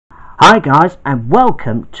Hi guys, and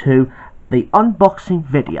welcome to the unboxing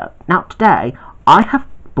video. Now today I have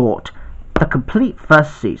bought the complete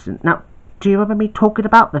first season. Now do you remember me talking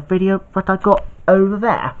about the video that I got over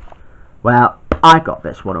there? Well, I got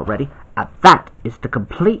this one already, and that is the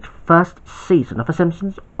complete first season of The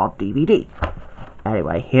Simpsons on DVD.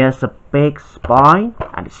 Anyway, here's the big spine,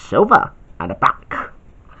 and it's silver, and a back.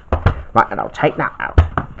 Right, and I'll take that out.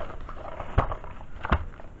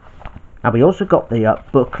 Now we also got the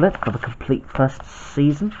booklet for the complete first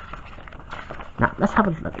season. Now let's have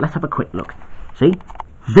a look. Let's have a quick look. See,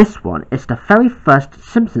 this one is the very first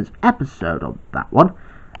Simpsons episode of that one.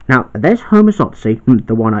 Now there's Homer's Odyssey,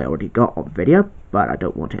 the one I already got on video, but I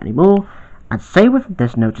don't want it anymore. And same with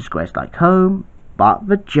There's No Disgrace Like Home, Bart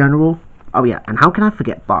the General. Oh yeah, and how can I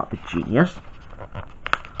forget Bart the Genius?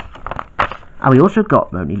 And we also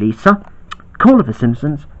got Mona Lisa, Call of the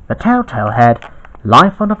Simpsons, The Telltale Head,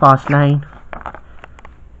 Life on the Fast Lane,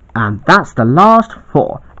 and that's the last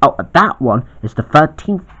four. Oh, that one is the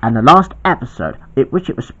 13th and the last episode, which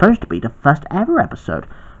it was supposed to be the first ever episode,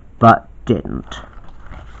 but didn't.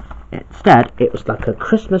 Instead, it was like a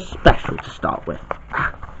Christmas special to start with.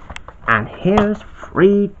 And here's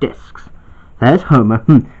 3 discs. There's Homer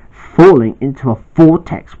falling into a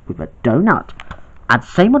vortex with a donut, and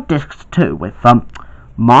same on discs 2 with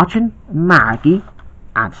Marge and Maggie.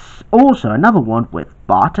 And also another one with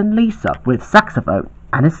Bart and Lisa with saxophone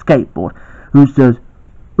and a skateboard, who says,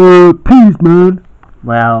 peace man.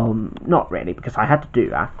 Well, not really, because I had to do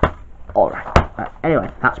that. Alright,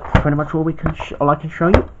 anyway, that's pretty much all I can show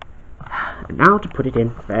you. And now to put it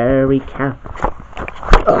in very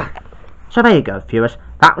carefully. So there you go, viewers.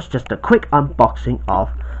 That was just a quick unboxing of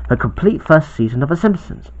the complete first season of The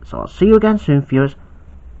Simpsons. So I'll see you again soon, viewers.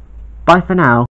 Bye for now.